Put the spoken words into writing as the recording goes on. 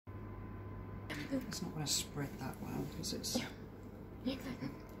It's not going to spread that well because it's... Pizza.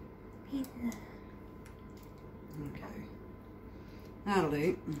 Okay. That'll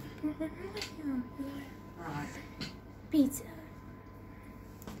do. Right. Pizza.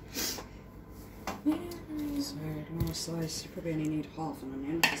 So, normal size, you probably only need half an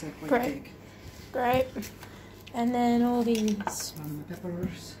onion because they're quite Great. big. Great. And then all these. Some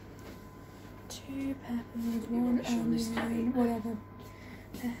peppers. 2 peppers, 1 rubbish on this onion, whatever.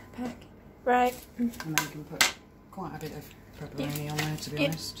 Pack. Right. And then you can put quite a bit of pepperoni on there, to be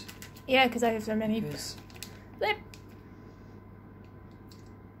honest. Yeah, because I have so many. Because Flip.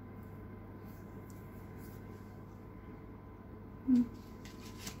 You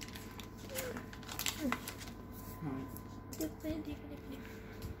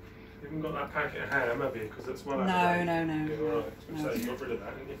haven't got that packet of ham, have you? Because it's one. No. Yeah, right. No. So you got rid of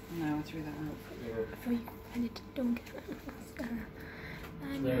that, didn't you? No, I threw that out. Yeah. Before you find it, don't get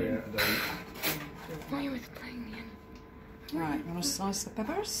Very out of date. Why was playing again? Right, you want to slice the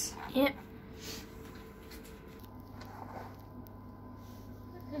peppers? Yep.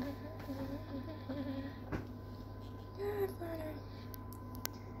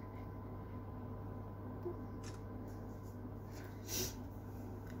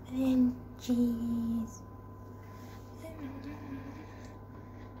 And cheese.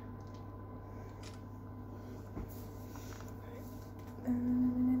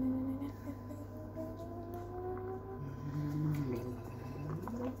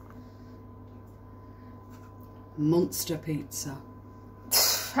 Monster pizza.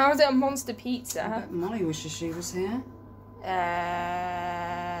 How is it a monster I pizza? bet Molly wishes she was here.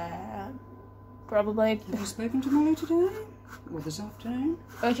 Probably. Have you spoken to Molly today? Or this afternoon?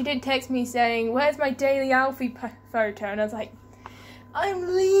 Well, she did text me saying, "Where's my daily Alfie photo?" And I was like,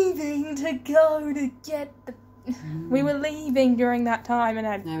 "I'm leaving to go to get the..." We were leaving during that time, and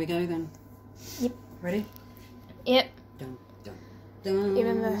I... There we go then. Yep. Ready? Yep. Dun, dun, dun.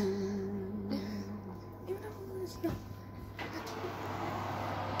 Even the...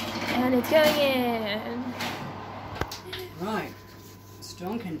 And it's going in. Right.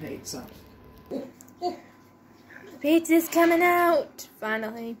 Stonkin pizza. Oh, oh. Pizza's coming out,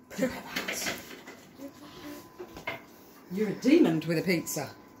 finally. Look at that. You're a demon with a pizza.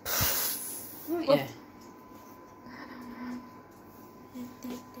 Aren't you?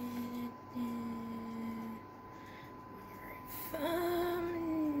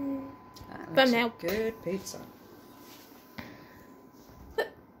 But now, Good pizza.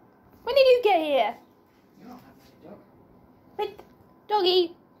 when did you get here? You're not having a dog. Wait,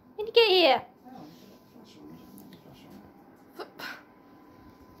 doggy, when did you get here?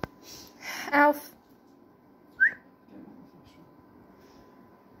 Alf.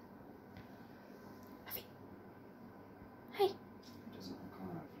 Hey.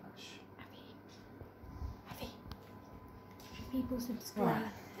 People subscribe.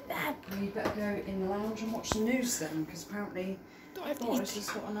 Right. We better go in the lounge and watch the news then, because apparently Boris has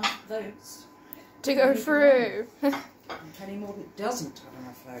got enough votes to go through. And Penny Mordaunt doesn't have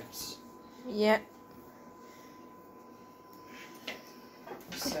enough votes. Yep.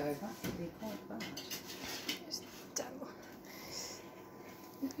 So that could be quite bad. This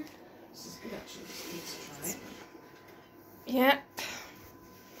is good actually, let's try it. Yep.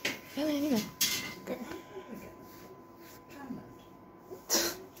 Anyway. Go.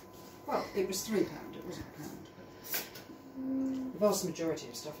 Well, it was £3, it wasn't a pound. The vast majority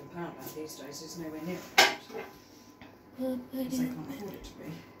of stuff in Poundland these days is nowhere near a pound. Because they can't afford it to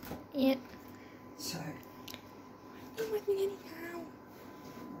be. Yep. So, Don't with me anyhow.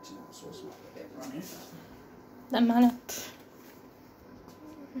 the sauce might be a bit runny. That matter.